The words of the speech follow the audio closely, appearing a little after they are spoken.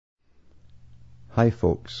Hi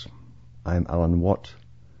folks, I'm Alan Watt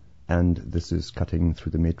and this is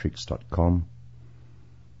cuttingthroughthematrix.com.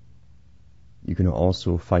 You can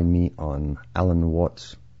also find me on Alan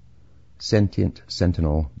Watt's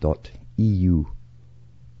sentientsentinel.eu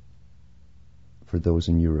for those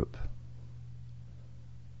in Europe.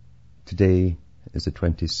 Today is the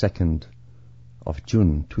 22nd of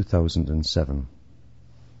June 2007.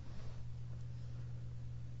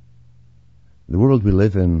 The world we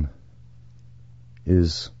live in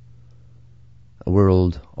is a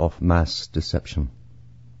world of mass deception.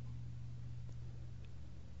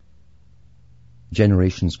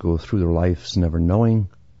 Generations go through their lives never knowing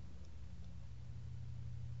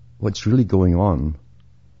what's really going on.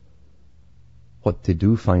 What they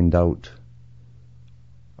do find out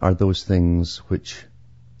are those things which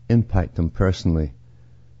impact them personally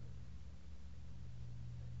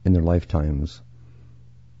in their lifetimes,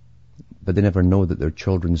 but they never know that their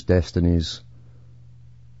children's destinies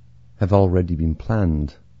have already been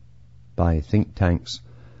planned by think tanks,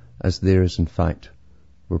 as theirs in fact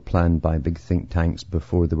were planned by big think tanks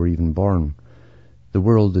before they were even born. The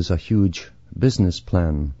world is a huge business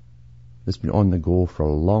plan that's been on the go for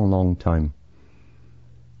a long, long time,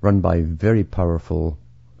 run by very powerful,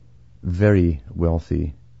 very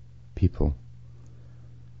wealthy people.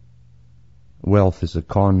 Wealth is a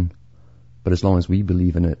con, but as long as we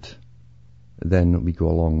believe in it, then we go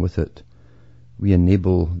along with it. We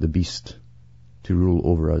enable the beast to rule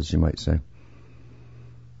over us, you might say.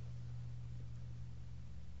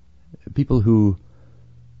 People who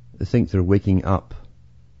think they're waking up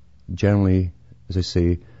generally, as I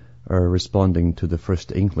say, are responding to the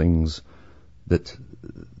first inklings that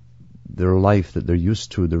their life that they're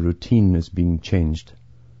used to, the routine, is being changed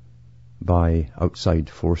by outside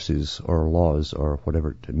forces or laws or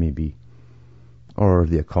whatever it may be, or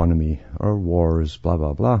the economy or wars, blah,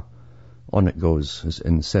 blah, blah. On it goes, is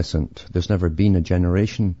incessant. There's never been a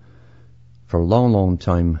generation for a long, long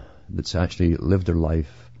time that's actually lived their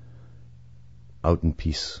life out in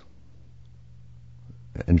peace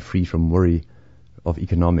and free from worry of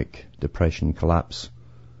economic depression, collapse,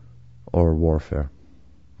 or warfare.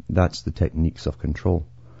 That's the techniques of control.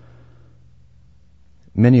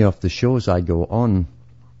 Many of the shows I go on,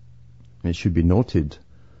 it should be noted,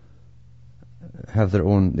 have their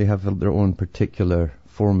own particular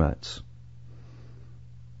formats.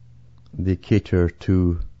 They cater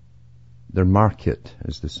to their market,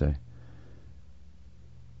 as they say.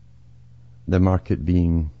 The market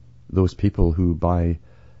being those people who buy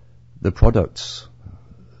the products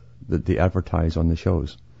that they advertise on the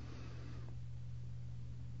shows.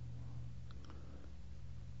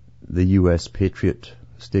 The US patriot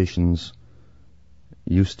stations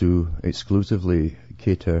used to exclusively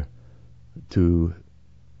cater to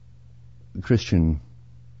Christian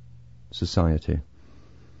society.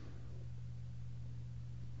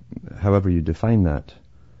 However you define that,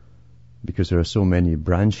 because there are so many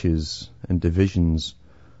branches and divisions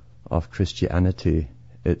of Christianity,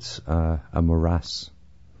 it's a morass.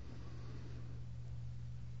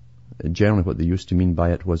 Generally what they used to mean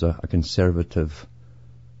by it was a conservative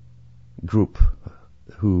group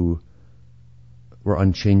who were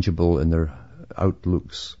unchangeable in their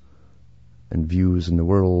outlooks and views in the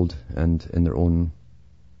world and in their own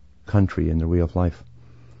country and their way of life.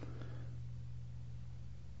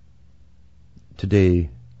 Today,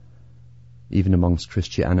 even amongst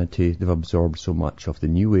Christianity, they've absorbed so much of the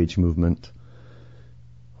New Age movement,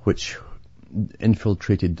 which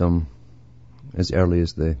infiltrated them as early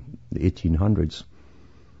as the 1800s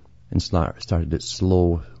and started its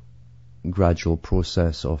slow, gradual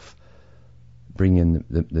process of bringing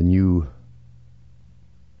the new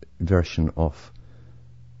version of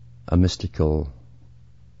a mystical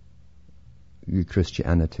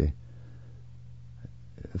Christianity.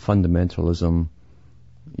 Fundamentalism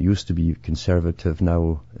used to be conservative,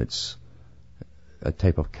 now it's a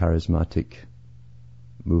type of charismatic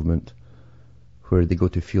movement where they go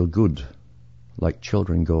to feel good, like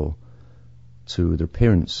children go to their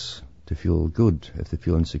parents to feel good. If they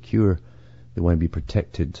feel insecure, they want to be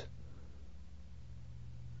protected.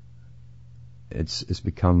 It's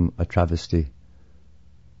become a travesty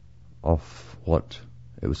of what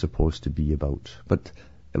it was supposed to be about, but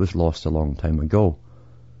it was lost a long time ago.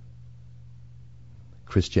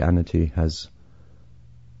 Christianity has,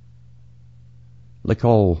 like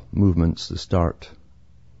all movements that start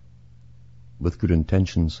with good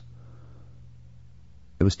intentions,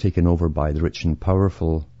 it was taken over by the rich and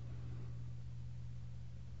powerful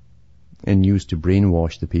and used to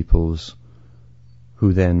brainwash the peoples,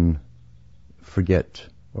 who then forget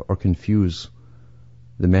or confuse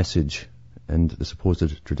the message and the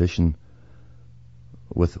supposed tradition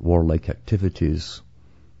with warlike activities.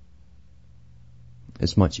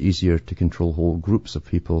 It's much easier to control whole groups of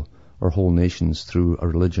people or whole nations through a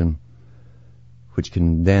religion, which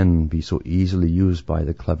can then be so easily used by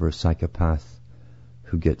the clever psychopath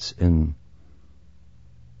who gets in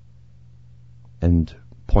and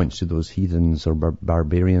points to those heathens or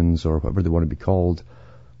barbarians or whatever they want to be called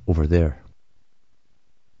over there.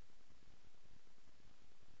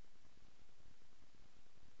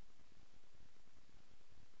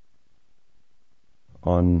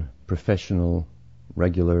 On professional,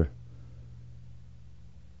 regular,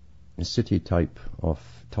 city type of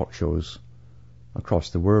talk shows across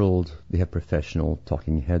the world, they have professional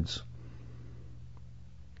talking heads.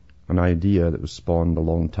 An idea that was spawned a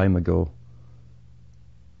long time ago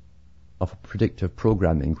of predictive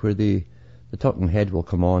programming, where the talking head will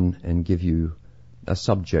come on and give you a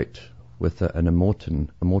subject with an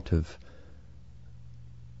emotive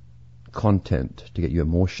content to get you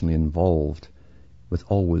emotionally involved, with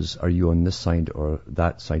always, are you on this side or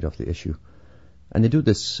that side of the issue? And they do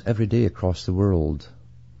this every day across the world.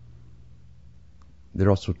 They're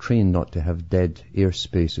also trained not to have dead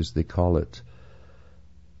airspace, as they call it,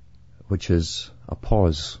 which is a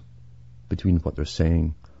pause between what they're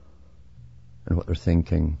saying and what they're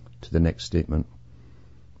thinking to the next statement.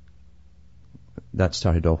 That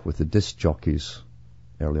started off with the disc jockeys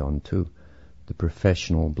early on too, the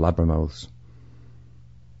professional blabbermouths.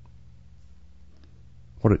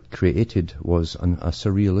 What it created was a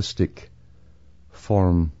surrealistic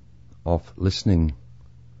form of listening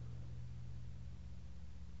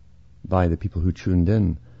by the people who tuned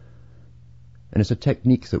in. And it's a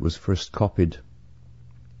technique that was first copied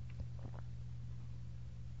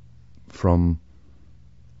from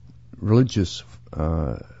religious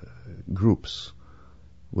groups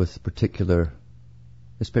with particular,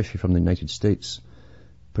 especially from the United States,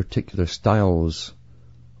 particular styles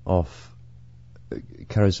of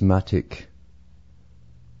charismatic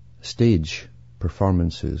stage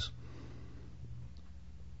performances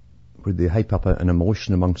where they hype up an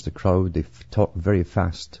emotion amongst the crowd, they talk very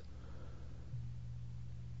fast.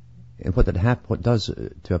 And what does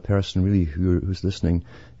to a person really who's listening,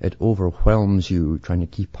 it overwhelms you trying to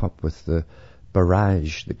keep up with the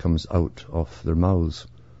barrage that comes out of their mouths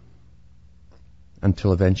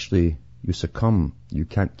until eventually you succumb, you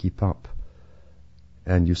can't keep up.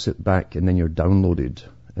 And you sit back and then you're downloaded,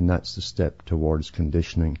 and that's the step towards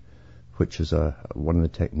conditioning, which is one of the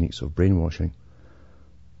techniques of brainwashing.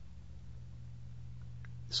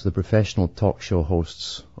 So the professional talk show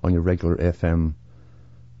hosts on your regular FM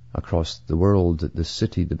across the world,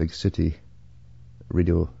 the big city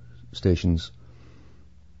radio stations,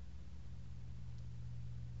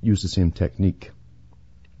 use the same technique.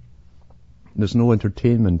 There's no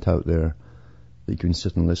entertainment out there that you can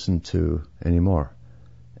sit and listen to anymore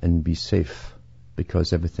and be safe,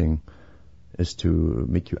 because everything is to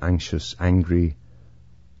make you anxious, angry,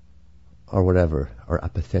 or whatever, or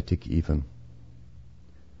apathetic even.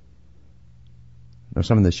 Now,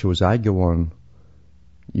 some of the shows I go on,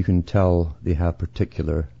 you can tell they have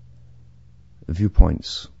particular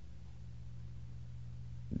viewpoints.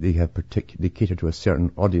 They cater to a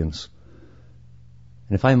certain audience.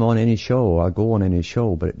 And if I'm on any show, I go on any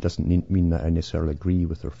show, but it doesn't mean that I necessarily agree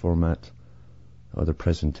with their format or their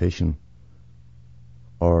presentation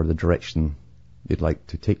or the direction they'd like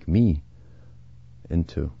to take me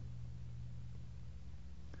into.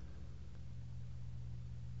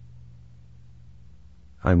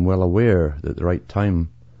 I'm well aware that at the right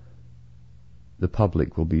time the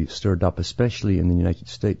public will be stirred up, especially in the United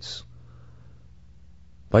States,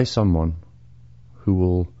 by someone who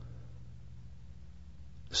will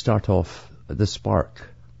start off the spark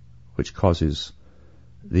which causes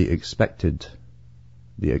the expected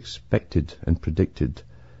and predicted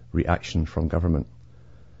reaction from government.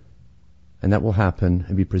 And that will happen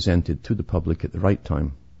and be presented to the public at the right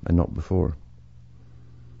time and not before.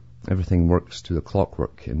 Everything works to the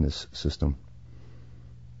clockwork in this system.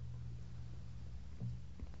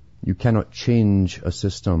 You cannot change a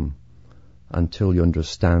system until you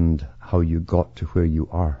understand how you got to where you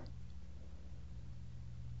are.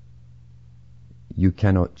 You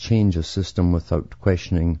cannot change a system without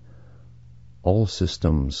questioning all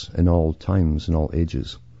systems in all times, in all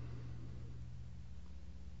ages.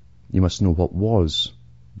 You must know what was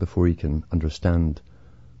before you can understand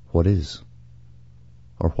what is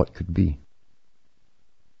or what could be.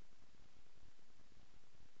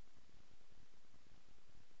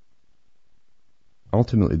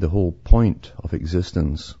 Ultimately, the whole point of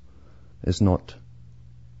existence is not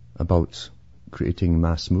about creating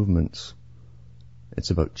mass movements.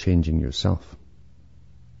 It's about changing yourself.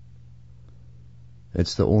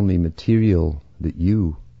 It's the only material that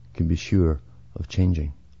you can be sure of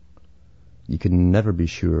changing. You can never be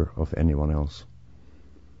sure of anyone else.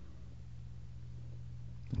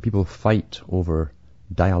 People fight over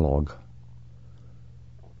dialogue.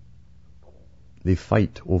 They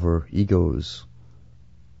fight over egos.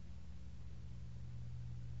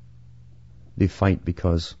 They fight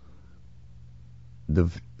because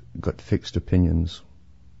they've got fixed opinions.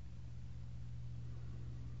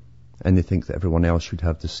 And they think that everyone else should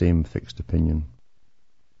have the same fixed opinion.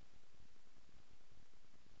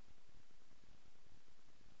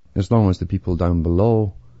 As long as the people down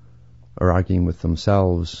below are arguing with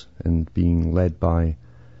themselves and being led by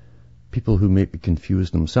people who may be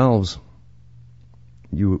confused themselves,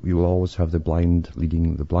 you will always have the blind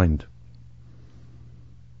leading the blind.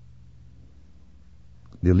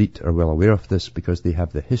 The elite are well aware of this because they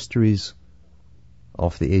have the histories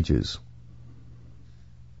of the ages.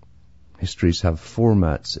 Histories have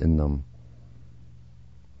formats in them.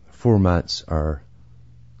 Formats are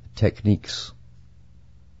techniques.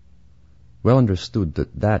 Well understood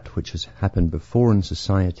that which has happened before in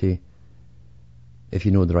society, if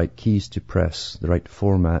you know the right keys to press, the right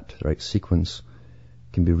format, the right sequence,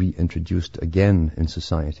 can be reintroduced again in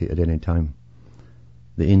society at any time.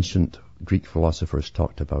 The ancient Greek philosophers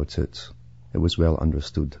talked about it. It was well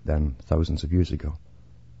understood then, thousands of years ago.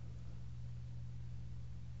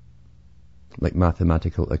 Like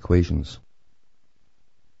mathematical equations.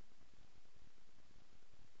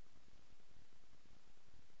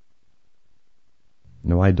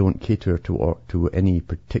 Now, I don't cater to any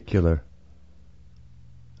particular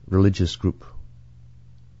religious group.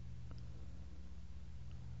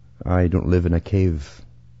 I don't live in a cave,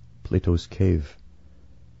 Plato's cave.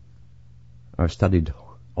 I've studied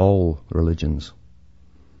all religions.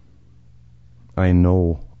 I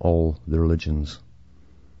know all the religions.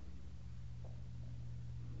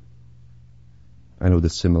 I know the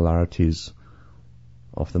similarities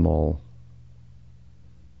of them all.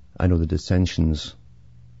 I know the dissensions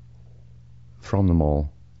from them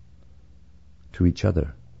all to each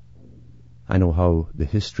other. I know how the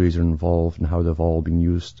histories are involved and how they've all been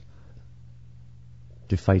used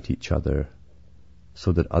to fight each other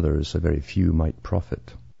so that others, a very few, might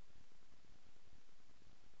profit.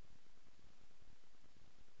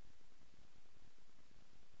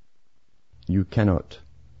 You cannot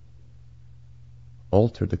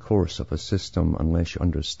alter the course of a system unless you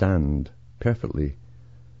understand perfectly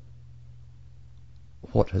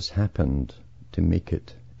what has happened to make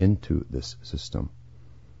it into this system,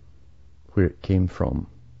 where it came from.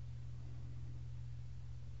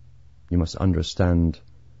 You must understand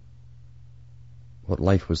what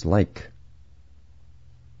life was like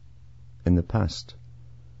in the past.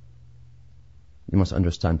 You must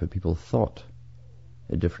understand what people thought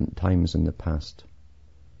at different times in the past.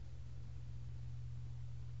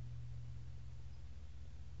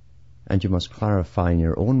 And you must clarify in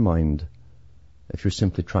your own mind if you're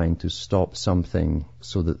simply trying to stop something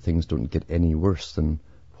so that things don't get any worse than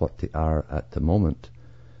what they are at the moment.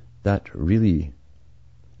 That really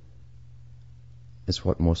is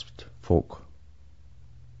what most folk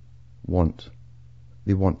want.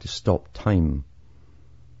 They want to stop time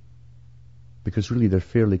because really they're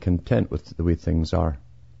fairly content with the way things are,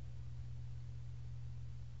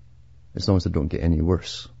 as long as they don't get any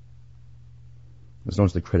worse. As long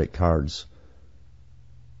as the credit cards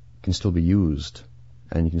can still be used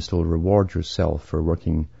and you can still reward yourself for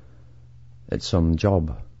working at some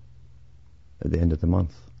job at the end of the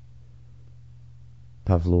month.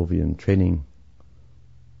 Pavlovian training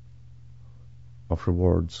of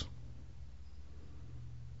rewards.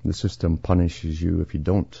 The system punishes you if you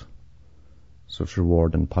don't. So it's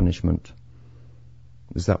reward and punishment.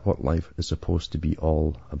 Is that what life is supposed to be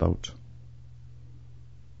all about?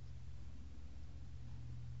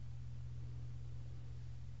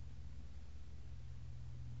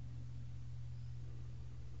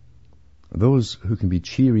 Those who can be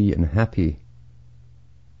cheery and happy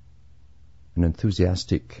and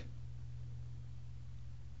enthusiastic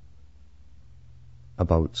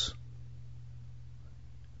about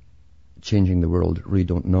changing the world really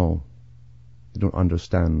don't know. They don't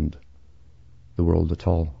understand the world at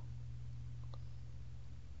all.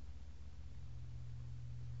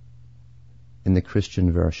 In the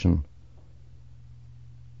Christian version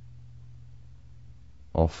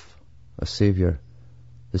of a Saviour,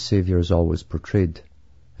 the Saviour is always portrayed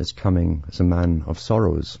as coming as a man of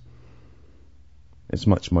sorrows. It's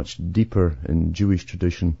much, much deeper in Jewish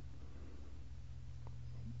tradition,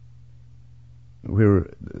 where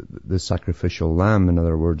the sacrificial lamb, in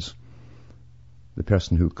other words, the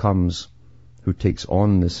person who comes, who takes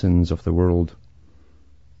on the sins of the world,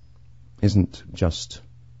 isn't just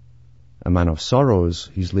a man of sorrows.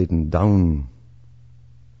 He's laden down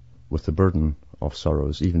with the burden of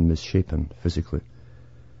sorrows, even misshapen physically.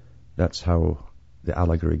 That's how the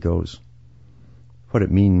allegory goes. What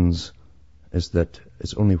it means is that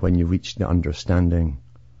it's only when you reach the understanding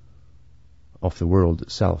of the world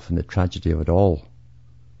itself and the tragedy of it all,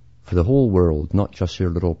 for the whole world, not just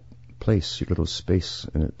your little place, your little space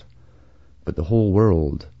in it, but the whole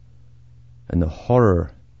world, and the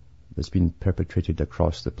horror that's been perpetrated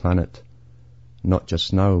across the planet, not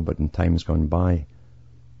just now, but in times gone by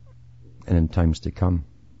and in times to come.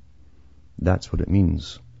 That's what it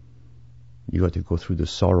means. You got to go through the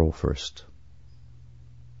sorrow first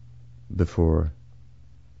before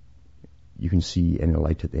you can see any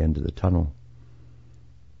light at the end of the tunnel.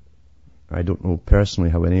 I don't know personally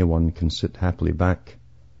how anyone can sit happily back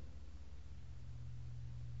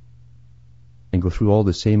and go through all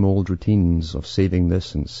the same old routines of saving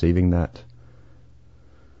this and saving that,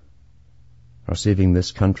 or saving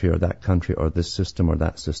this country or that country or this system or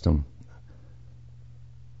that system,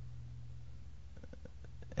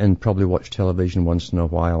 and probably watch television once in a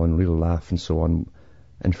while and really laugh and so on,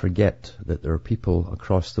 and forget that there are people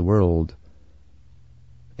across the world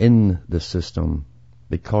in this system,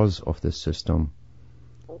 because of this system,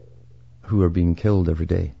 who are being killed every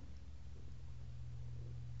day.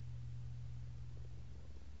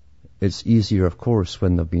 It's easier, of course,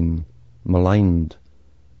 when they've been maligned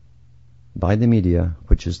by the media,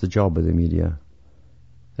 which is the job of the media.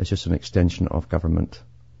 It's just an extension of government.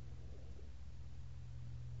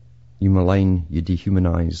 You malign, you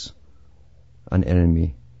dehumanize an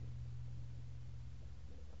enemy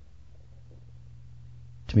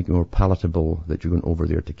to make it more palatable that you're going over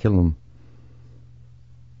there to kill them.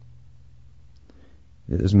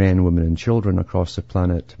 There's men, women and children across the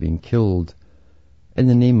planet being killed in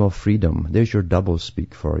the name of freedom. There's your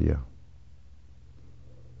doublespeak for you.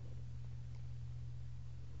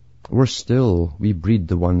 We breed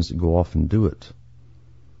the ones that go off and do it.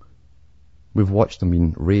 We've watched them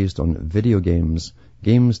being raised on video games,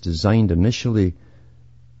 games designed initially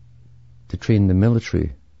to train the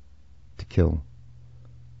military to kill.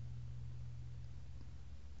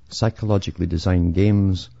 Psychologically designed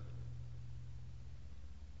games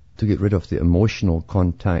to get rid of the emotional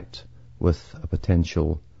contact with a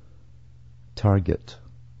potential target,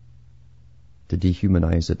 to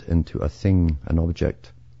dehumanize it into a thing, an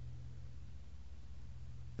object.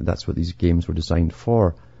 That's what these games were designed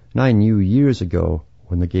for. And I knew years ago,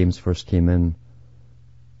 when the games first came in,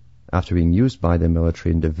 after being used by the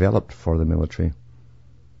military and developed for the military,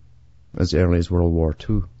 as early as World War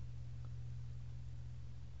II,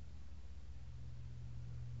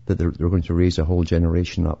 that they're going to raise a whole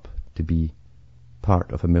generation up to be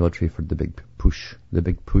part of a military for the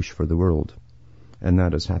big push for the world. And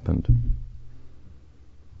that has happened.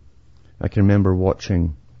 I can remember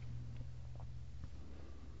watching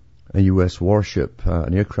a US warship,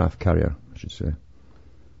 an aircraft carrier, I should say,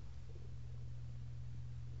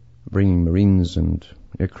 bringing Marines and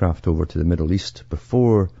aircraft over to the Middle East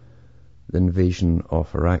before the invasion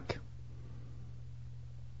of Iraq.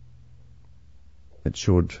 It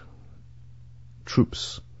showed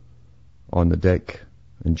troops on the deck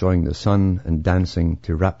enjoying the sun and dancing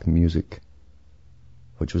to rap music,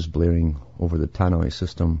 which was blaring over the tannoy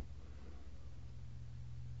system,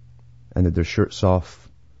 and had their shirts off,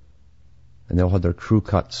 and they all had their crew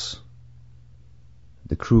cuts.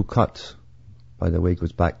 The crew cut, by the way,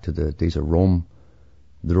 goes back to the days of Rome.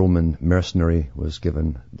 The Roman mercenary was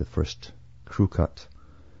given the first crew cut.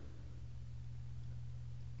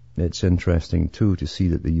 It's interesting, too, to see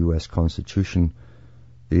that the US Constitution,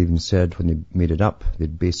 they even said when they made it up,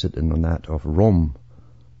 they'd base it on that of Rome,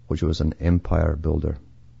 which was an empire builder.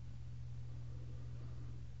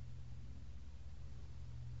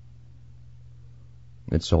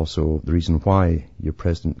 It's also the reason why your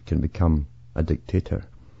president can become a dictator,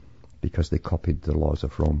 because they copied the laws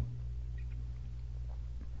of Rome.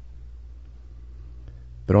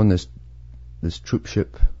 But on this troop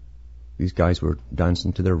ship, these guys were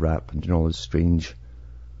dancing to their rap and doing all this strange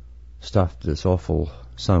stuff, this awful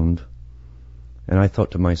sound. And I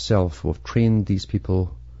thought to myself, we've trained these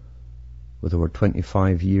people with over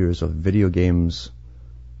 25 years of video games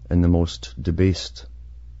in the most debased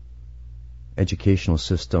educational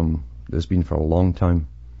system there's been for a long time,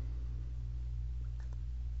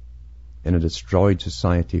 in a destroyed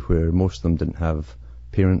society where most of them didn't have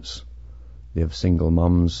parents. They have single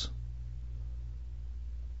mums.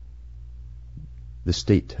 The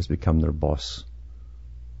state has become their boss.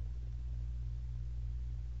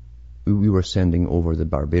 We were sending over the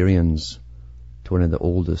barbarians to one of the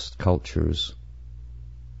oldest cultures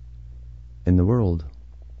in the world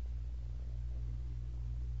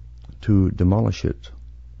to demolish it.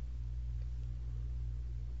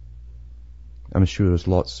 I'm sure there's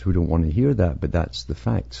lots who don't want to hear that, but that's the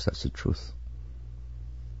facts, that's the truth.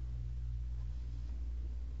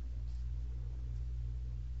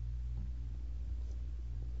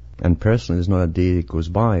 And personally, there's not a day that goes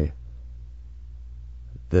by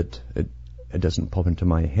that it doesn't pop into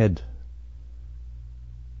my head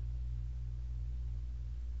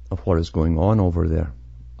of what is going on over there.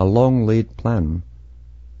 A long laid plan,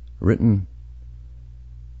 written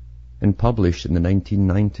and published in the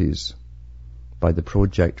 1990s by the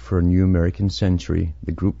Project for a New American Century,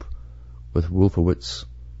 the group with Wolfowitz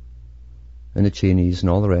and the Cheneys and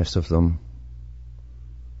all the rest of them,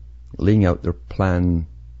 laying out their plan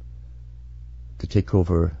to take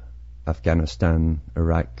over Afghanistan,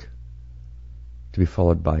 Iraq, to be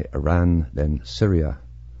followed by Iran, then Syria.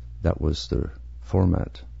 That was their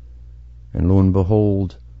format. And lo and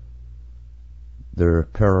behold, their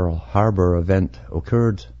Pearl Harbor event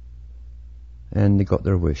occurred, and they got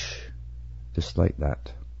their wish, just like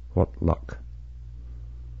that. What luck.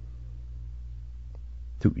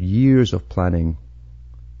 Took years of planning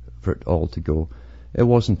for it all to go. It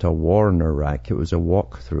wasn't a war in Iraq, it was a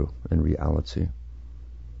walkthrough in reality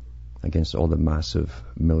against all the massive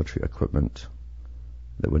military equipment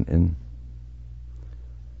that went in.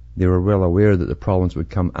 They were well aware that the problems would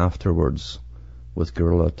come afterwards with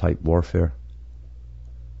guerrilla-type warfare.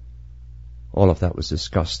 All of that was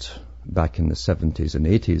discussed back in the 70s and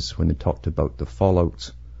 80s when they talked about the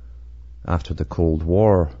fallout after the Cold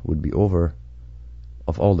War would be over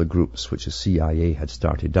of all the groups which the CIA had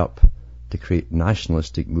started up to create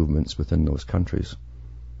nationalistic movements within those countries.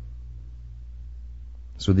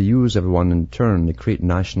 So they use everyone in turn. They create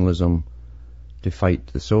nationalism to fight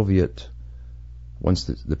the Soviet. Once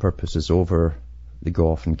the purpose is over, they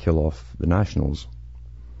go off and kill off the nationals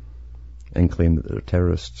and claim that they're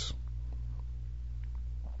terrorists.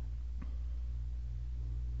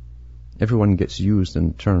 Everyone gets used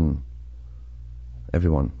in turn.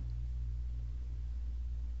 Everyone.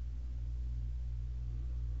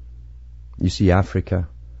 You see Africa,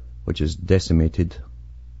 which is decimated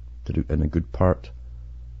in a good part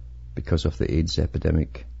because of the AIDS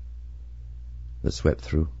epidemic that swept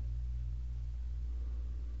through.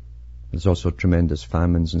 There's also tremendous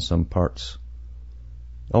famines in some parts,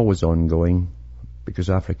 always ongoing, because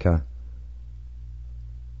Africa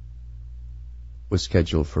was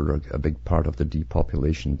scheduled for a big part of the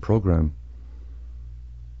depopulation program.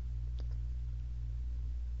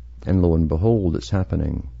 And lo and behold, it's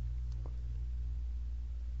happening.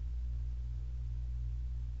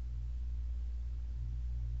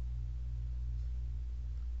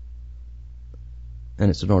 And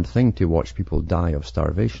it's an odd thing to watch people die of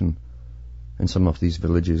starvation in some of these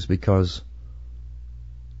villages, because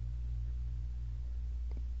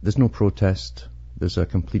there's no protest, there's a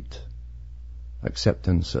complete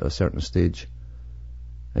acceptance at a certain stage.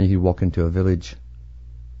 And you can walk into a village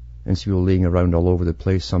and see people laying around all over the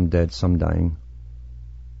place, some dead, some dying.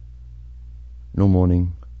 No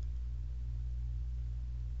mourning.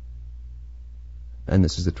 And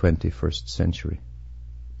this is the 21st century.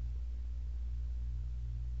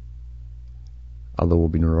 Although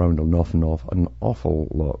we've been around an awful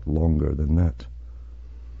lot longer than that.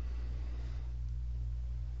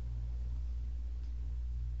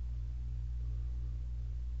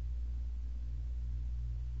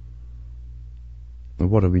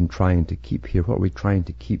 And what are we trying to keep here? What are we trying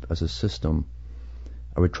to keep as a system?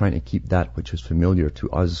 Are we trying to keep that which is familiar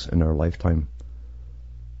to us in our lifetime?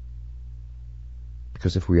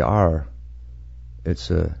 Because if we are,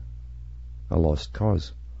 it's a lost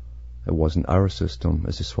cause. It wasn't our system,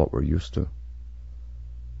 it's just what we're used to.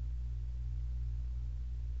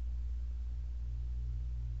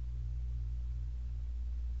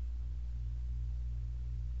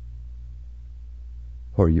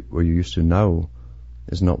 What you're used to now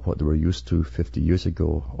is not what they were used to 50 years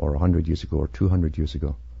ago, or 100 years ago, or 200 years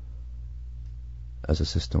ago, as a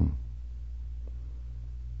system.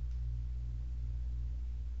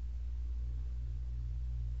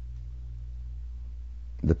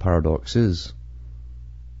 The paradox is,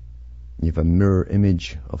 you have a mirror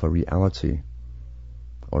image of a reality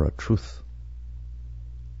or a truth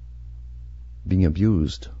being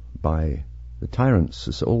abused by the tyrants.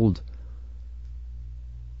 This old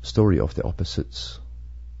story of the opposites,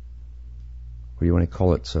 where you want to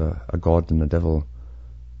call it a god and a devil,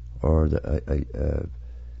 or the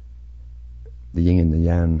yin and the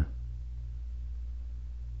yang.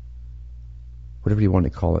 Whatever you want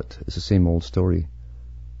to call it, it's the same old story.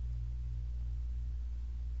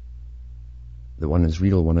 The one is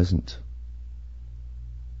real, one isn't.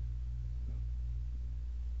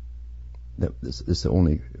 is the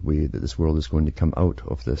only way that this world is going to come out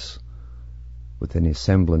of this with any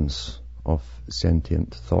semblance of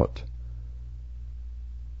sentient thought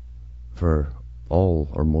for all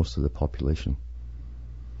or most of the population.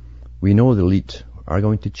 We know the elite are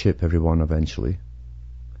going to chip everyone eventually.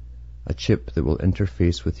 A chip that will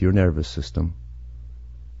interface with your nervous system,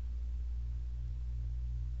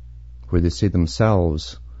 where they say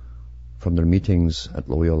themselves from their meetings at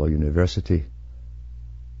Loyola University,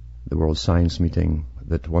 the World Science Meeting,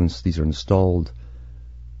 that once these are installed,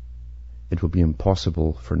 it will be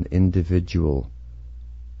impossible for an individual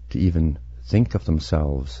to even think of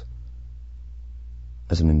themselves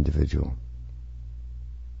as an individual.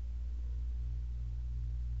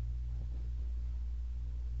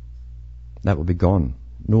 That will be gone.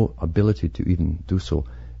 No ability to even do so.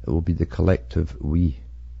 It will be the collective we.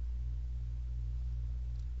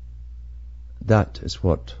 That is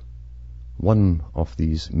what one of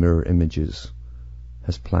these mirror images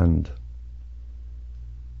has planned.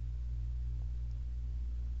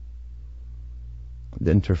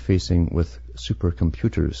 The interfacing with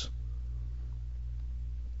supercomputers,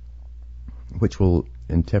 which will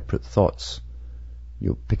interpret thoughts.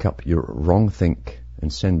 You'll pick up your wrong think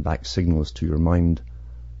and send back signals to your mind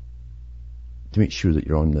to make sure that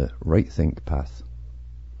you're on the right think path.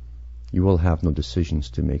 You will have no decisions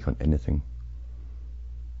to make on anything.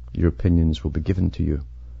 Your opinions will be given to you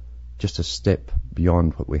just a step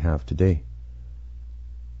beyond what we have today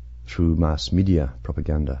through mass media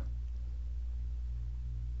propaganda.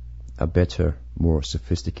 A better, more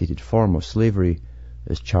sophisticated form of slavery,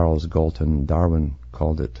 as Charles Galton Darwin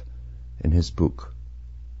called it in his book,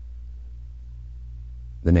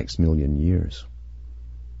 The Next Million Years.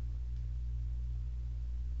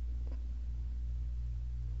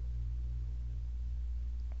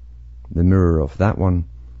 The mirror of that one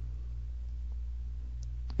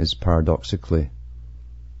is paradoxically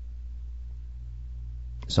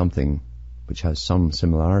something which has some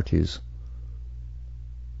similarities,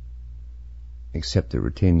 except it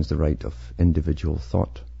retains the right of individual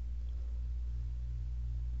thought.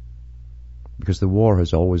 Because the war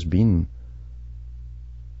has always been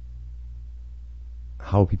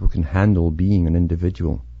how people can handle being an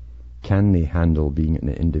individual. Can they handle being an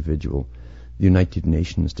individual? The United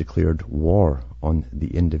Nations declared war on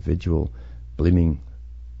the individual, blaming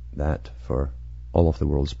that for all of the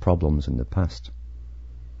world's problems in the past.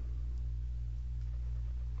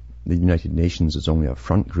 The United Nations is only a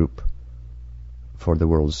front group for the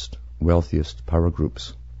world's wealthiest power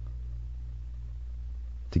groups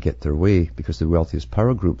to get their way, because the wealthiest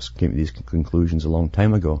power groups came to these conclusions a long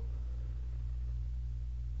time ago.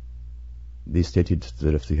 They stated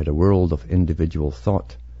that if they had a world of individual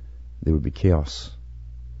thought, there would be chaos.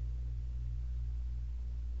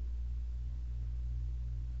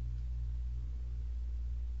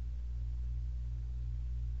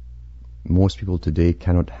 Most people today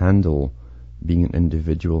cannot handle being an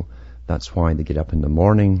individual. That's why they get up in the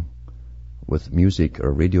morning with music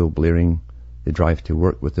or radio blaring. They drive to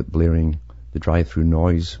work with it blaring. They drive through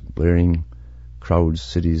noise blaring, crowds,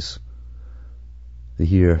 cities. They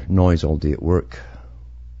hear noise all day at work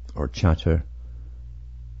or chatter.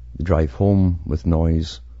 They drive home with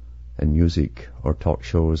noise and music or talk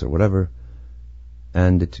shows or whatever.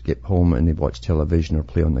 And they get home and they watch television or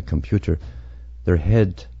play on the computer. Their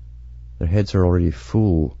heads are already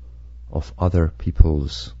full of other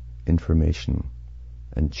people's information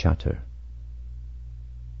and chatter.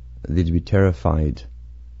 They'd be terrified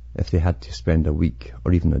if they had to spend a week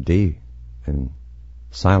or even a day in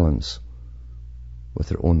silence with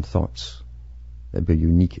their own thoughts. That'd be a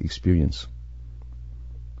unique experience.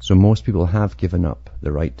 So most people have given up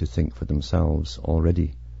the right to think for themselves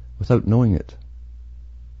already without knowing it.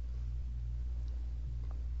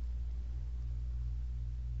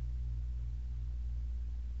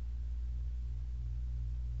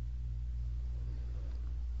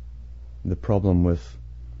 The problem with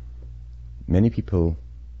many people,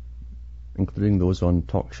 including those on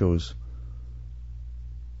talk shows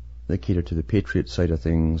that cater to the patriot side of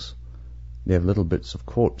things, they have little bits of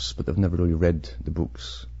quotes, but they've never really read the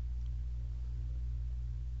books.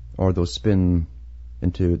 Or they'll spin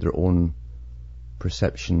into their own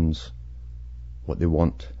perceptions what they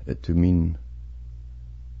want it to mean.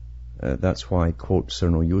 That's why quotes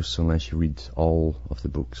are no use unless you read all of the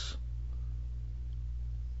books.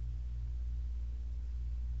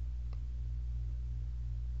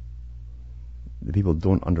 The people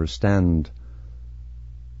don't understand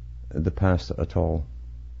the past at all,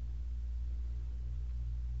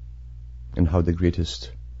 and how the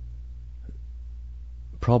greatest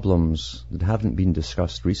problems that haven't been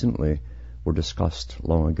discussed recently were discussed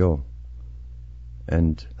long ago.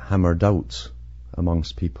 and hammer doubts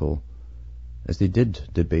amongst people as they did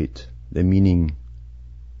debate the meaning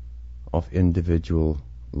of individual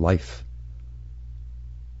life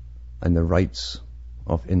and the rights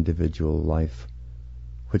of individual life,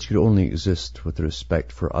 which could only exist with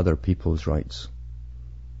respect for other people's rights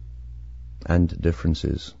and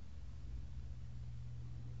differences.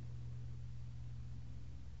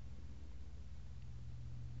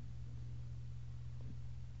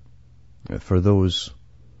 For those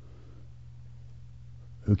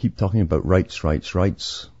who keep talking about rights,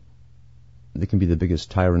 they can be the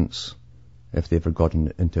biggest tyrants if they ever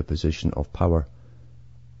gotten into a position of power,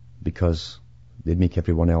 because they'd make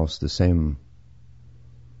everyone else the same.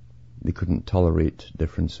 They couldn't tolerate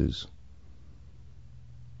differences.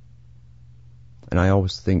 And I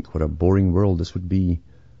always think what a boring world this would be,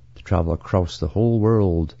 to travel across the whole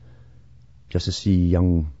world just to see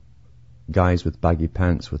young guys with baggy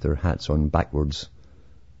pants with their hats on backwards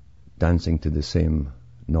dancing to the same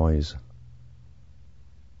noise,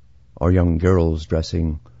 or young girls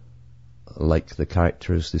dressing like the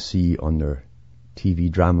characters they see on their TV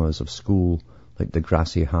dramas of school, like the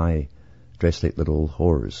Grassy High, dressed like little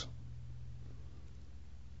whores.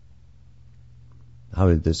 How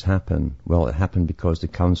did this happen? Well, it happened because the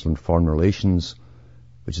Council on Foreign Relations,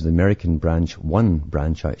 which is the American branch, one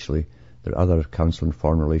branch actually, there are other Council on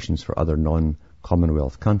Foreign Relations for other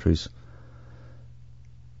non-Commonwealth countries,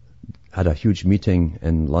 had a huge meeting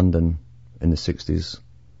in London in the 60s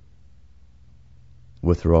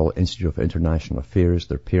with the Royal Institute of International Affairs,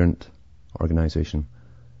 their parent organization,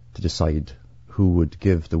 to decide who would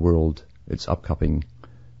give the world its upcoming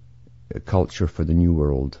culture for the New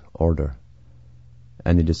World Order.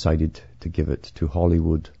 And they decided to give it to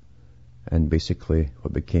Hollywood and basically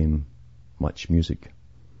what became much music.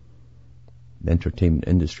 The entertainment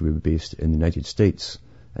industry would be based in the United States,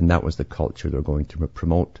 and that was the culture they're going to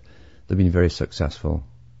promote. They've been very successful.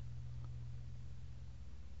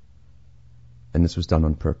 And this was done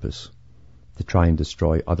on purpose, to try and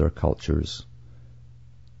destroy other cultures,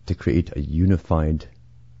 to create a unified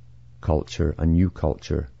culture, a new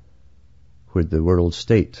culture, where the world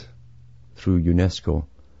state, through UNESCO,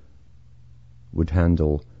 would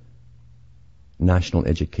handle national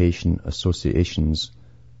education associations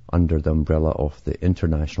under the umbrella of the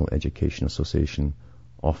International Education Association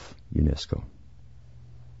of UNESCO.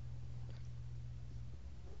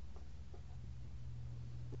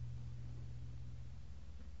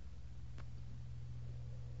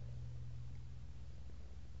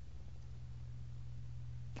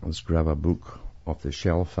 Let's grab a book off the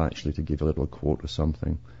shelf actually to give a little quote or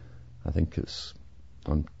something. I think it's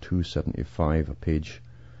on 275 a page.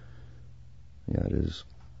 Yeah, it is.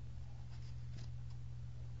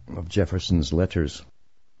 Of Jefferson's letters.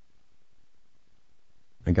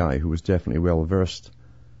 A guy who was definitely well versed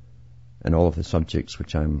in all of the subjects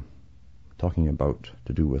which I'm talking about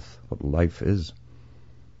to do with what life is.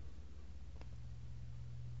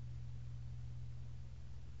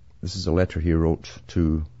 This is a letter he wrote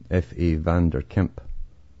to F.A. van der Kemp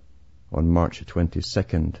on March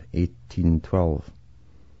 22nd, 1812.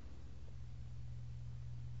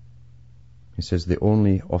 He says, the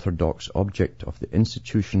only orthodox object of the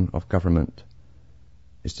institution of government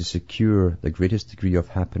is to secure the greatest degree of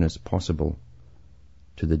happiness possible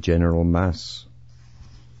to the general mass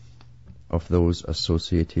of those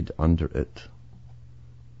associated under it.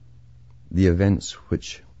 The events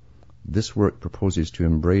which this work proposes to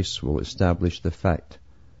embrace will establish the fact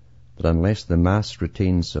that unless the mass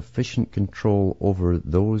retains sufficient control over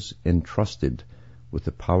those entrusted with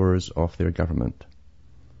the powers of their government,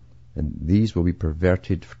 and these will be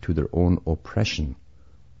perverted to their own oppression.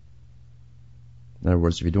 In other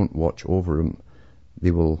words, if you don't watch over them, they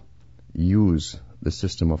will use the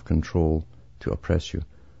system of control to oppress you,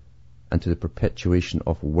 and to the perpetuation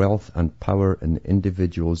of wealth and power in the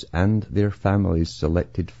individuals and their families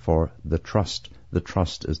selected for the trust. The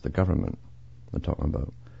trust is the government they're talking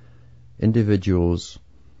about. Individuals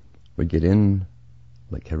would get in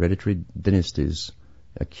like hereditary dynasties,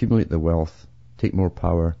 accumulate the wealth, take more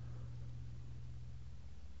power,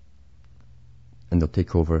 and they'll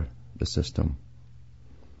take over the system.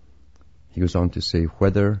 He goes on to say,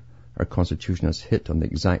 whether our Constitution has hit on the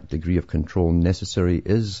exact degree of control necessary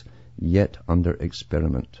is yet under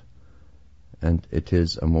experiment, and it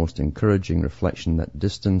is a most encouraging reflection that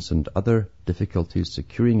distance and other difficulties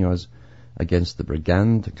securing us against the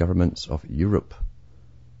brigand governments of Europe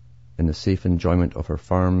in the safe enjoyment of our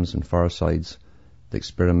farms and firesides, the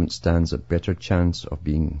experiment stands a better chance of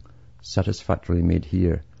being satisfactorily made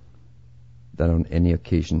here than on any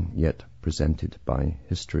occasion yet presented by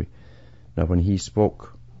history. Now, when he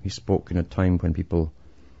spoke He spoke in a time when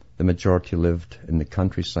the majority lived in the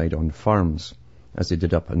countryside on farms, as they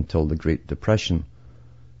did up until the Great Depression.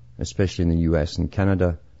 Especially in the US and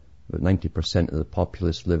Canada, about 90% of the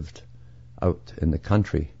populace lived out in the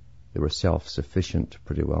country. They were self-sufficient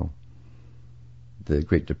pretty well. The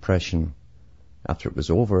Great Depression, after it was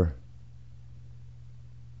over,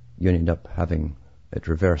 you ended up having it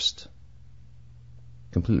reversed.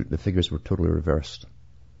 Completely, the figures were totally reversed.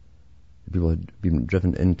 The people had been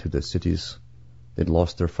driven into the cities. They'd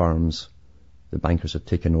lost their farms. The bankers had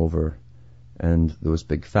taken over. And those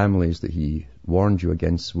big families that he warned you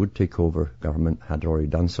against would take over, government had already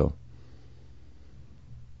done so.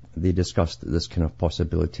 They discussed this kind of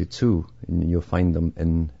possibility too, and you'll find them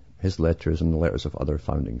in his letters and the letters of other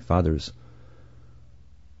founding fathers.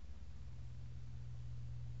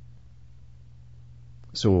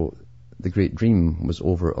 So the great dream was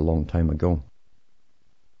over a long time ago.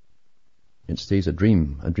 It stays a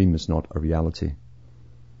dream. A dream is not a reality.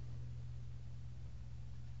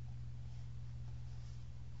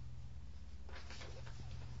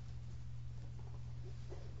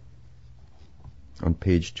 On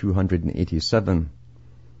page 287,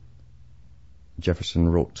 Jefferson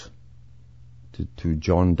wrote to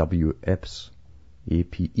John W. Epps,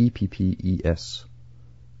 E-P-P-E-S,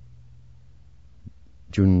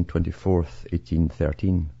 June 24th,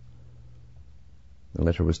 1813. The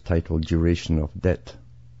letter was titled Duration of Debt.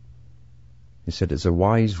 He said, "It's a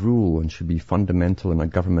wise rule and should be fundamental in a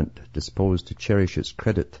government disposed to cherish its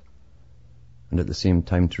credit and at the same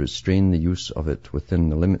time to restrain the use of it within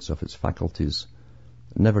the limits of its faculties,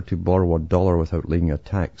 never to borrow $1 without laying a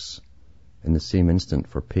tax in the same instant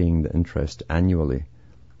for paying the interest annually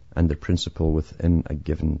and the principal within a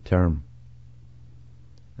given term,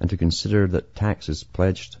 and to consider that tax is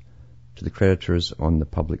pledged to the creditors on the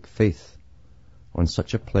public faith. On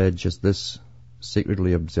such a pledge as this,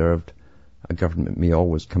 sacredly observed, a government may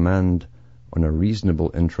always command, on a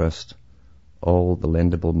reasonable interest, all the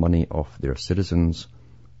lendable money of their citizens,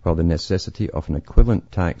 while the necessity of an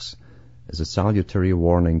equivalent tax is a salutary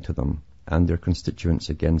warning to them and their constituents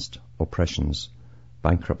against oppressions,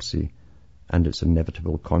 bankruptcy, and its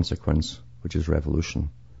inevitable consequence, which is revolution.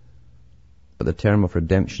 But the term of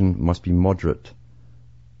redemption must be moderate,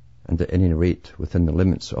 and at any rate within the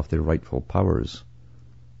limits of their rightful powers.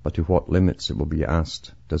 But to what limits, it will be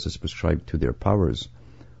asked, does this prescribe to their powers?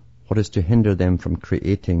 What is to hinder them from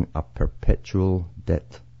creating a perpetual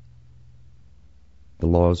debt? The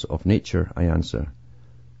laws of nature, I answer.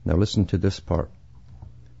 Now listen to this part.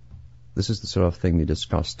 This is the sort of thing they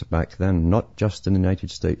discussed back then, not just in the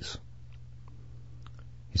United States.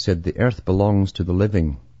 He said, the earth belongs to the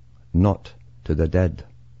living, not to the dead.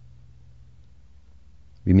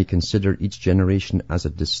 We may consider each generation as a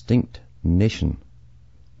distinct nation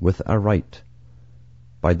with a right,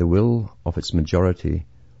 by the will of its majority,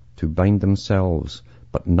 to bind themselves,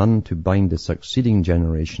 but none to bind the succeeding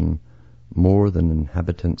generation more than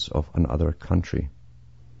inhabitants of another country.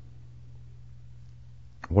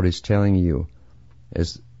 What he's telling you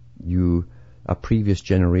is a previous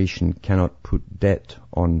generation cannot put debt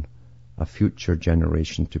on a future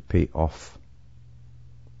generation to pay off.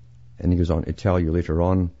 And he goes on to tell you later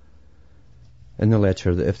on in the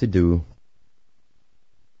letter that if they do,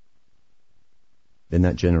 then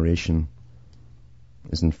that generation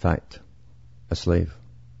is in fact a slave,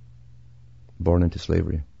 born into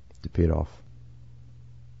slavery to pay it off.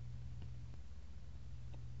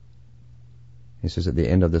 He says at the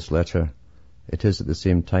end of this letter, it is at the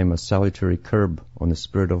same time a salutary curb on the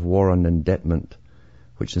spirit of war and indebtment,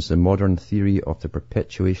 which is the modern theory of the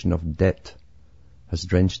perpetuation of debt, has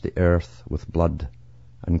drenched the earth with blood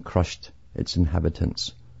and crushed its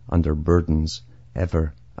inhabitants under burdens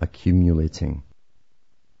ever accumulating.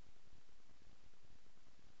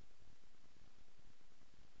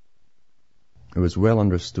 It was well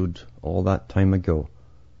understood all that time ago.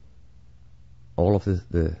 All of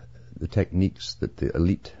the techniques that the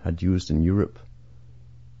elite had used in Europe,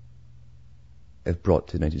 if brought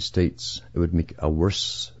to the United States, it would make a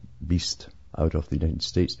worse beast out of the United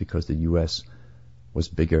States because the US was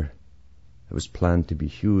bigger. It was planned to be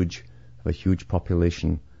huge, have a huge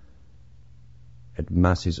population, had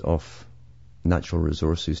masses of natural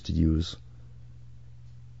resources to use.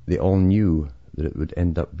 They all knew that it would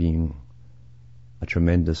end up being a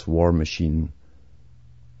tremendous war machine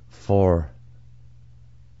for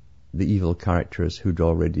the evil characters who'd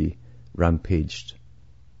already rampaged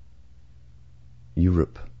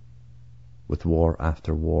Europe with war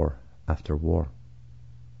after war after war.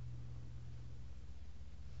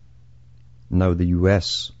 Now the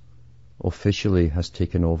US officially has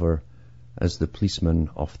taken over as the policeman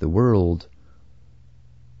of the world,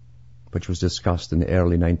 which was discussed in the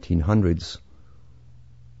early 1900s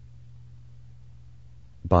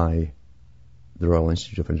by the Royal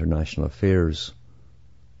Institute of International Affairs.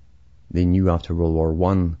 They knew after World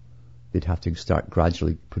War I they'd have to start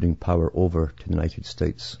gradually putting power over to the United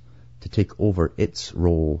States to take over its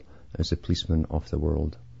role as the policeman of the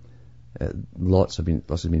world. Lots have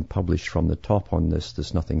been published from the top on this.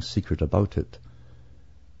 There's nothing secret about it.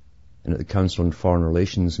 And at the Council on Foreign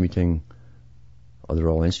Relations meeting, or the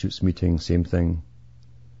Royal Institute's meeting, same thing.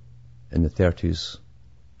 In the 30s,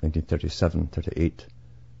 1937, 38,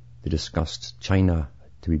 they discussed China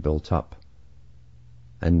to be built up,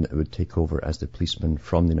 and it would take over as the policeman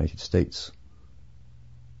from the United States,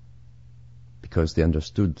 because they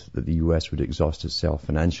understood that the US would exhaust itself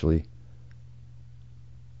financially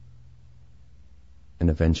and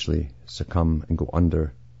eventually succumb and go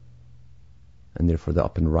under, and therefore the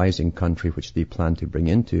up and rising country which they planned to bring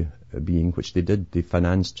into being, which they did, they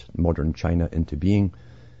financed modern China into being.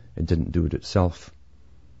 It didn't do it itself.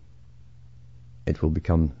 It will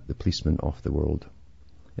become the policeman of the world.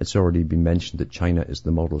 It's already been mentioned that China is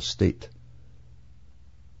the model state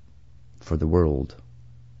for the world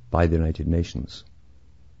by the United Nations,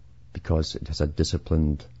 because it has a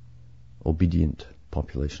disciplined, obedient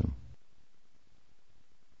population.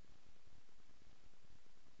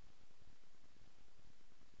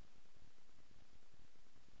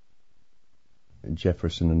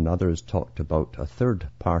 Jefferson and others talked about a third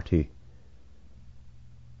party,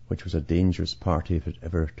 which was a dangerous party if it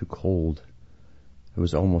ever took hold. It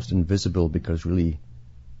was almost invisible because really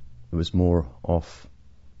it was more of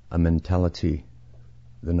a mentality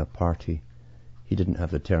than a party. He didn't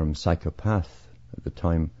have the term psychopath at the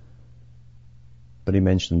time, but he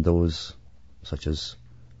mentioned those such as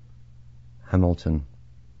Hamilton.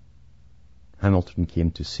 Hamilton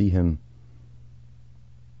came to see him,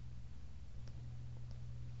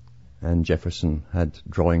 and Jefferson had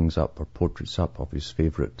drawings up or portraits up of his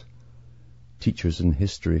favorite teachers in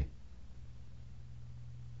history.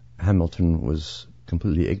 Hamilton was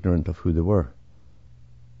completely ignorant of who they were,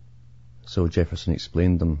 so Jefferson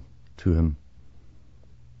explained them to him.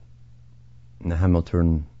 And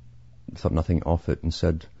Hamilton thought nothing of it and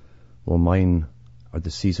said, well, mine are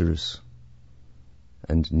the Caesars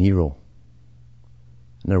and Nero.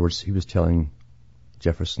 In other words, he was telling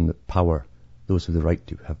Jefferson that power, those with the right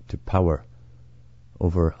to have to power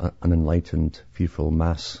over an enlightened, fearful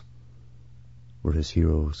mass, were his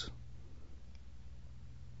heroes.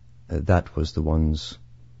 That was the ones,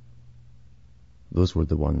 those were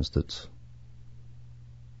the ones that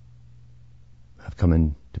have come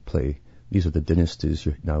into play. These are the dynasties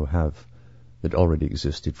you now have that already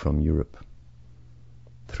existed from Europe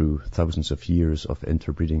through thousands of years of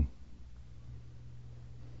interbreeding.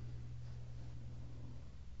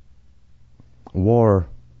 War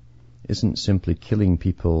isn't simply killing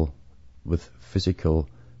people with physical,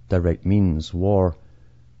 direct means. War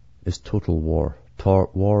is total war.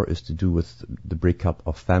 War is to do with the breakup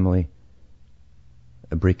of family,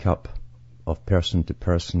 a breakup of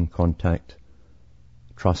person-to-person contact,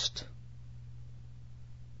 trust,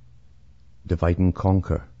 divide and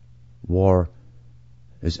conquer. War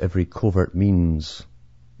is every covert means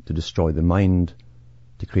to destroy the mind,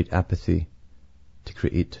 to create apathy, to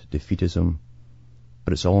create defeatism,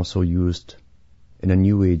 but it's also used in a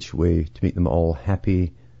new age way to make them all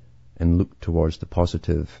happy and look towards the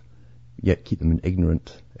positive, yet keep them in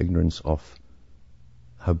ignorance of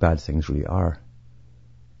how bad things really are.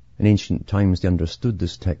 In ancient times they understood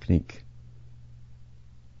this technique,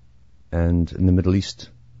 and in the Middle East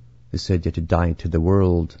they said you had to die to the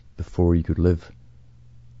world before you could live.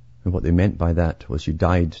 And what they meant by that was you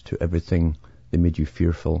died to everything that made you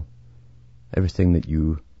fearful, everything that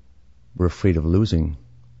you were afraid of losing,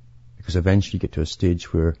 because eventually you get to a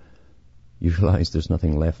stage where you realize there's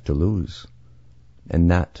nothing left to lose.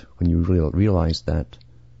 And that, when you realized that,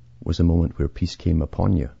 was a moment where peace came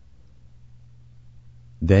upon you.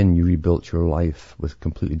 Then you rebuilt your life with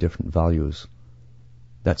completely different values.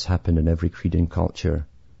 That's happened in every creed and culture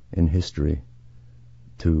in history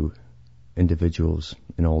to individuals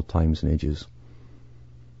in all times and ages.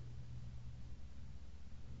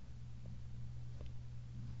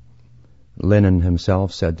 Lenin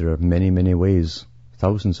himself said there are many, many ways,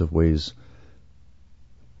 thousands of ways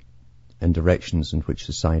and directions in which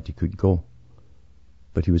society could go.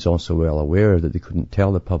 But he was also well aware that they couldn't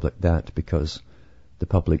tell the public that, because the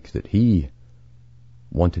public that he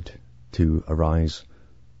wanted to arise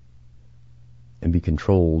and be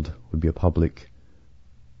controlled would be a public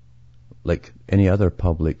like any other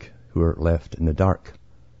public who are left in the dark.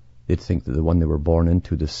 They'd think that the one they were born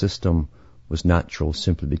into, the system, was natural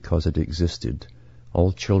simply because it existed,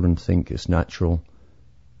 All children think it's natural.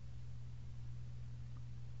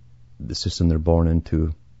 The system they're born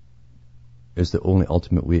into is the only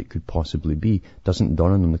ultimate way it could possibly be. Doesn't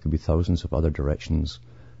dawn on them there could be thousands of other directions,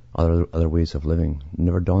 other ways of living. It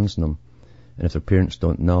never dawns on them. And if their parents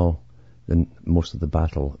don't know, then most of the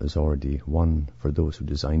battle is already won for those who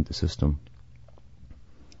designed the system.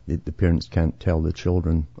 The parents can't tell the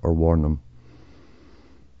children or warn them.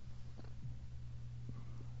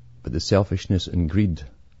 But the selfishness and greed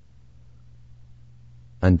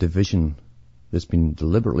and division that's been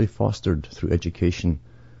deliberately fostered through education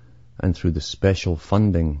and through the special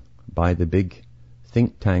funding by the big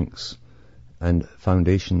think tanks and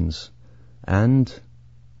foundations and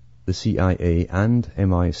the CIA and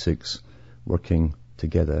MI6 working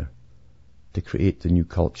together to create the new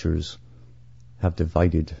cultures has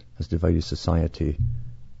divided society,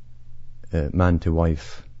 man to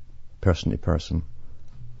wife, person to person,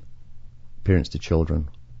 parents to children,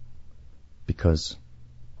 because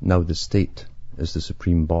now the state is the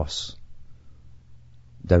supreme boss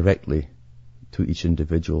directly to each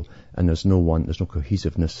individual, and there's no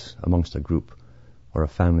cohesiveness amongst a group or a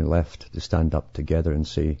family left to stand up together and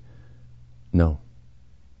say, no,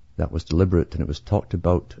 that was deliberate, and it was talked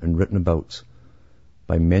about and written about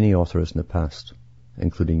by many authors in the past,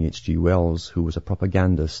 including H.G. Wells, who was a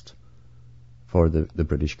propagandist for the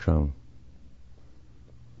British Crown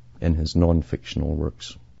in his non-fictional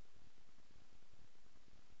works.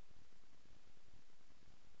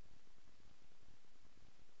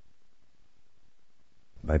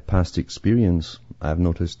 By past experience, I've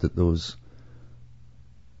noticed that those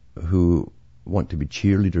who want to be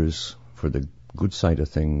cheerleaders for the good side of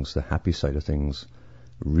things, the happy side of things,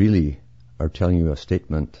 really are telling you a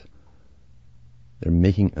statement. They're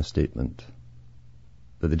making a statement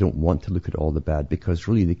that they don't want to look at all the bad because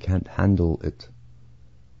really they can't handle it.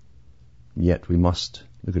 Yet we must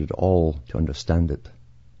look at it all to understand it.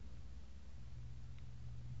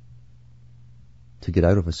 To get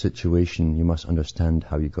out of a situation, you must understand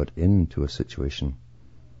how you got into a situation.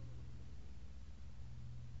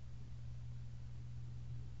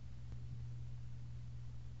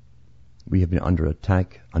 We have been under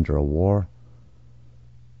attack, under a war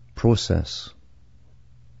process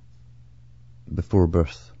before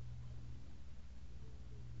birth.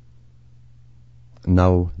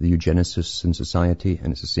 Now the eugenicists in society,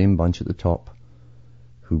 and it's the same bunch at the top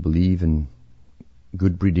who believe in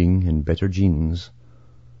good breeding and better genes,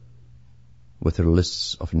 with their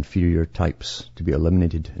lists of inferior types to be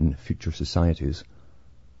eliminated in future societies.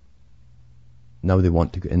 Now they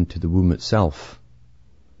want to get into the womb itself,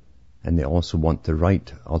 and they also want the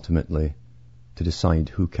right, ultimately, to decide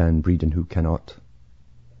who can breed and who cannot.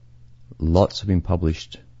 Lots have been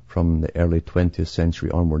published from the early 20th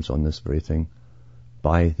century onwards on this very thing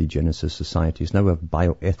by the eugenicist societies. Now we have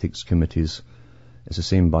bioethics committees. It's the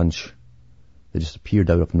same bunch. They just appeared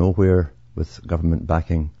out of nowhere with government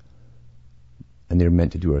backing, and they're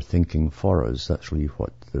meant to do our thinking for us. That's really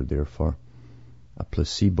what they're there for. A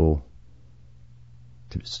placebo,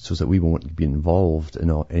 so that we won't be involved in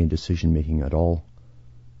any decision making at all.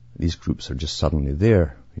 These groups are just suddenly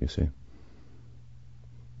there, you see.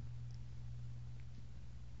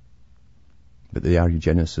 But they are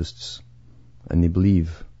eugenicists, and they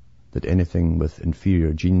believe that anything with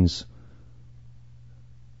inferior genes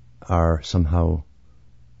are somehow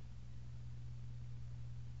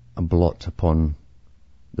a blot upon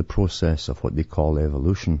the process of what they call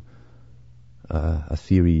evolution, a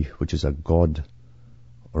theory which is a god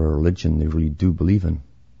or a religion they really do believe in.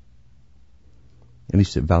 At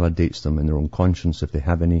least it validates them in their own conscience, if they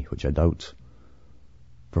have any, which I doubt,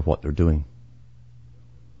 for what they're doing.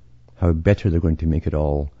 How better they're going to make it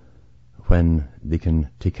all when they can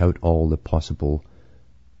take out all the possible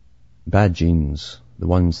bad genes, the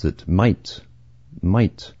ones that might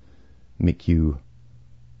make you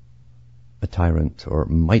a tyrant or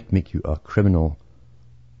might make you a criminal.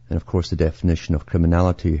 And of course the definition of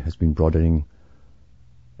criminality has been broadening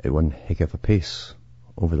at one heck of a pace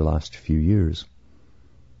over the last few years.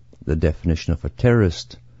 The definition of a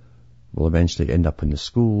terrorist will eventually end up in the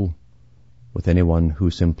school with anyone who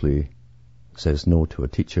simply says no to a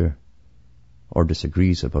teacher or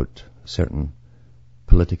disagrees about certain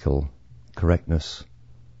political correctness.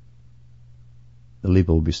 The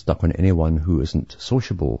label will be stuck on anyone who isn't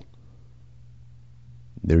sociable.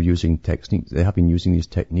 They're using techniques. They have been using these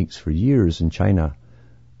techniques for years in China.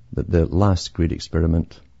 The last great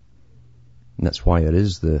experiment, and that's why it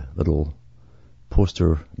is the little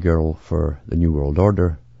poster girl for the New World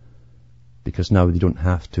Order, because now they don't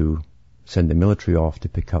have to send the military off to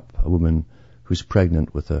pick up a woman who's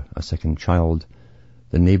pregnant with a second child.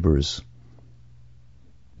 The neighbours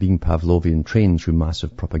being Pavlovian trained through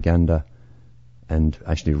massive propaganda and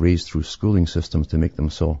actually raised through schooling systems to make them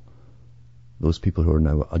so. Those people who are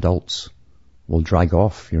now adults will drag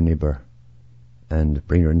off your neighbour and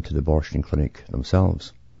bring her into the abortion clinic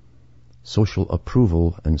themselves. Social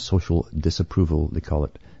approval and social disapproval, they call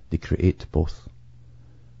it. They create both.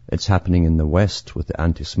 It's happening in the West with the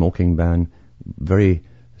anti-smoking ban. Very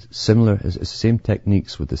similar, it's the same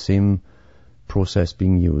techniques with the same process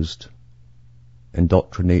being used.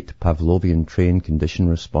 Indoctrinate, Pavlovian train, condition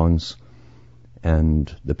response,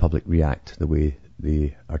 and the public react the way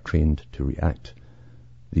they are trained to react.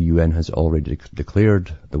 The UN has already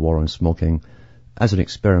declared the war on smoking as an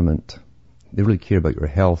experiment. They really care about your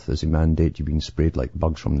health as they mandate you being sprayed like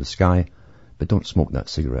bugs from the sky, but don't smoke that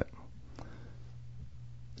cigarette.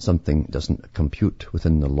 Something doesn't compute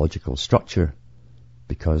within the logical structure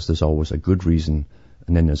because there's always a good reason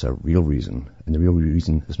and then there's a real reason, and the real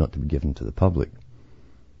reason is not to be given to the public.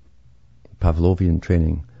 Pavlovian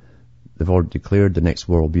training. They've already declared the next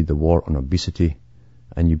war will be the war on obesity,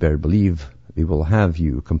 and you better believe they will have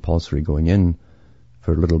you compulsory going in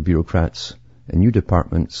for little bureaucrats in new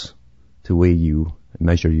departments to weigh you,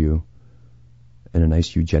 measure you in a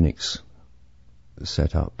nice eugenics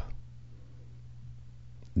set up.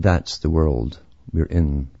 That's the world we're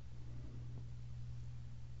in.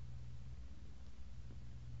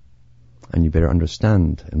 And you better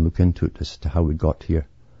understand and look into it as to how we got here.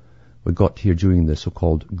 We got here during the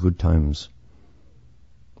so-called good times.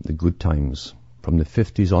 The good times. From the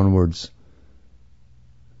 50s onwards,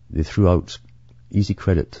 they threw out easy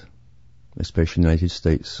credit, especially in the United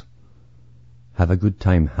States. Have a good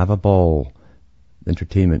time, have a ball. The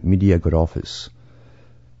entertainment media got off its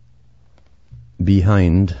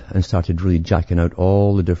behind and started really jacking out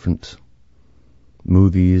all the different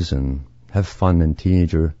movies and have fun and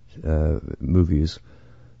teenager movies.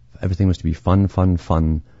 Everything was to be fun, fun,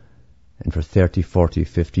 fun. And for 30, 40,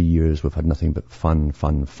 50 years we've had nothing but fun,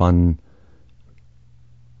 fun, fun.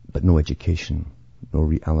 But no education, no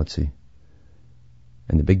reality.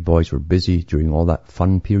 And the big boys were busy during all that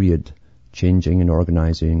fun period, changing and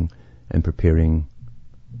organizing and preparing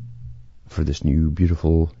for this new,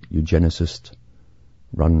 beautiful,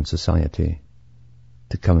 eugenicist-run society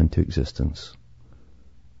to come into existence.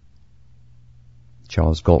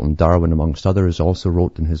 Charles Galton Darwin, amongst others, also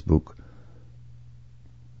wrote in his book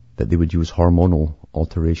that they would use hormonal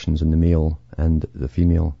alterations in the male and the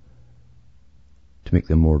female to make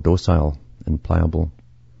them more docile and pliable.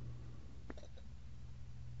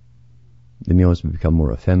 The males would become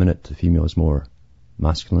more effeminate, the females more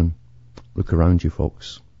masculine. Look around you,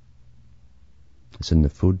 folks. It's in the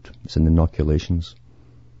food, it's in the inoculations.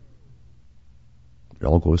 It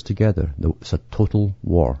all goes together. It's a total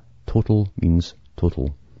war. Total means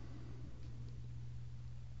total.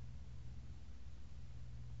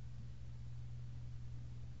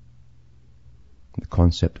 The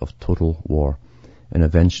concept of total war. And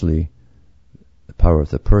eventually, the power of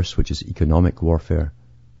the purse, which is economic warfare,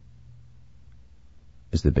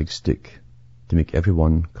 is the big stick to make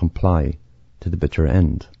everyone comply to the bitter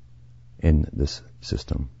end in this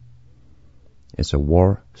system. It's a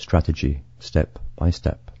war strategy, step by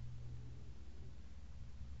step.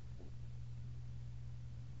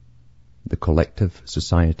 The collective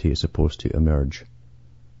society is supposed to emerge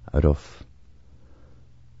out of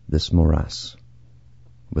this morass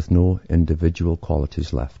with no individual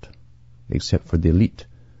qualities left, except for the elite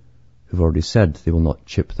who've already said they will not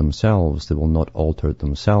chip themselves, they will not alter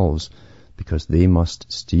themselves, because they must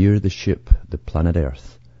steer the ship, the planet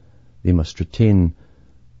Earth. They must retain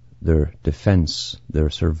their defense, their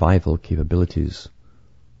survival capabilities.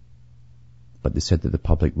 But they said that the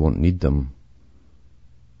public won't need them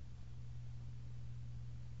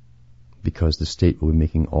because the state will be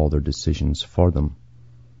making all their decisions for them.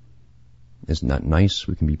 Isn't that nice?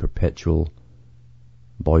 We can be perpetual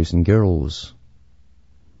boys and girls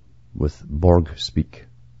with Borg speak.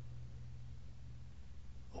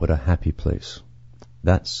 What a happy place.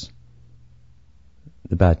 That's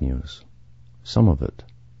the bad news. Some of it.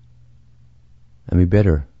 And we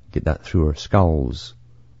better get that through our skulls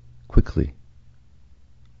quickly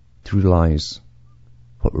to realize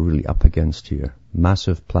what we're really up against here.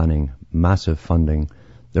 Massive planning, massive funding.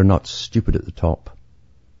 They're not stupid at the top.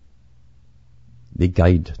 They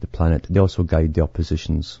guide the planet. They also guide the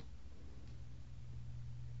oppositions.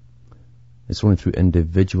 It's only through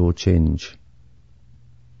individual change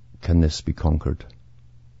can this be conquered.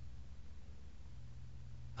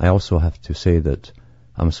 I also have to say that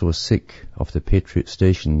I'm so sick of the patriot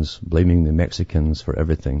stations blaming the Mexicans for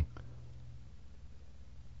everything.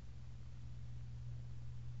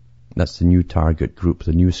 That's the new target group,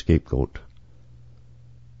 the new scapegoat.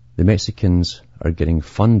 The Mexicans are getting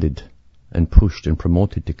funded and pushed and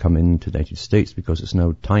promoted to come into the United States because it's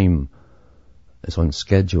now time. It's on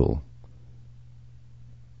schedule.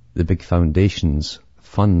 The big foundations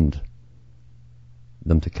fund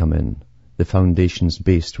them to come in. The foundations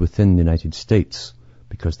based within the United States,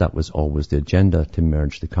 because that was always the agenda, to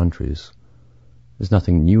merge the countries. There's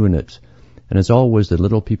nothing new in it. And it's always the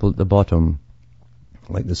little people at the bottom,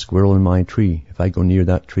 like the squirrel in my tree. If I go near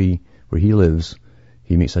that tree where he lives,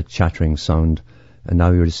 he makes a chattering sound. And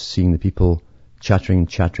now you're just seeing the people chattering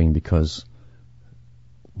because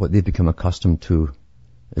what they've become accustomed to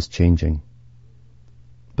is changing.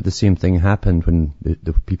 But the same thing happened when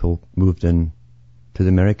the people moved in to the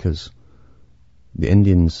Americas. The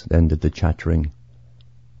Indians then did the chattering.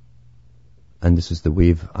 And this is the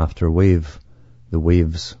wave after wave, the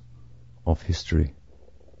waves of history,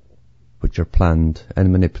 which are planned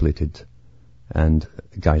and manipulated. And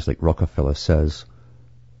guys like Rockefeller says,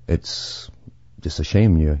 it's just a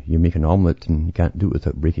shame you make an omelette and you can't do it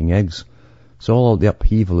without breaking eggs. So all the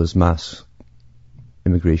upheaval as mass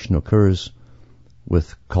immigration occurs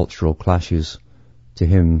with cultural clashes, to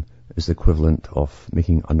him is the equivalent of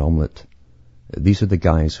making an omelette. These are the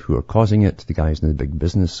guys who are causing it, the guys in the big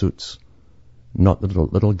business suits, not the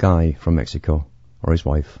little guy from Mexico, or his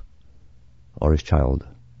wife, or his child.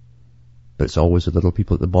 But it's always the little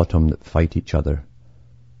people at the bottom that fight each other,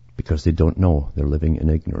 because they don't know. They're living in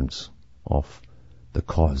ignorance of the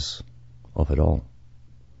cause of it all.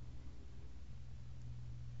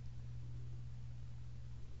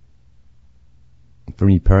 For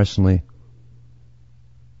me personally,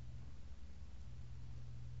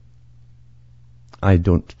 I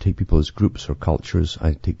don't take people as groups or cultures.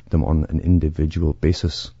 I take them on an individual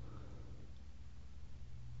basis.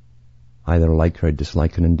 I either like or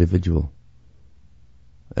dislike an individual.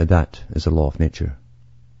 That is a law of nature,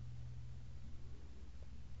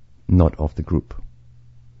 not of the group.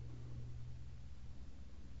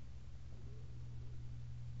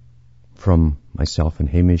 From myself and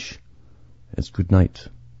Hamish, it's good night,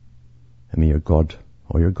 and may your God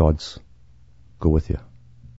or your gods go with you.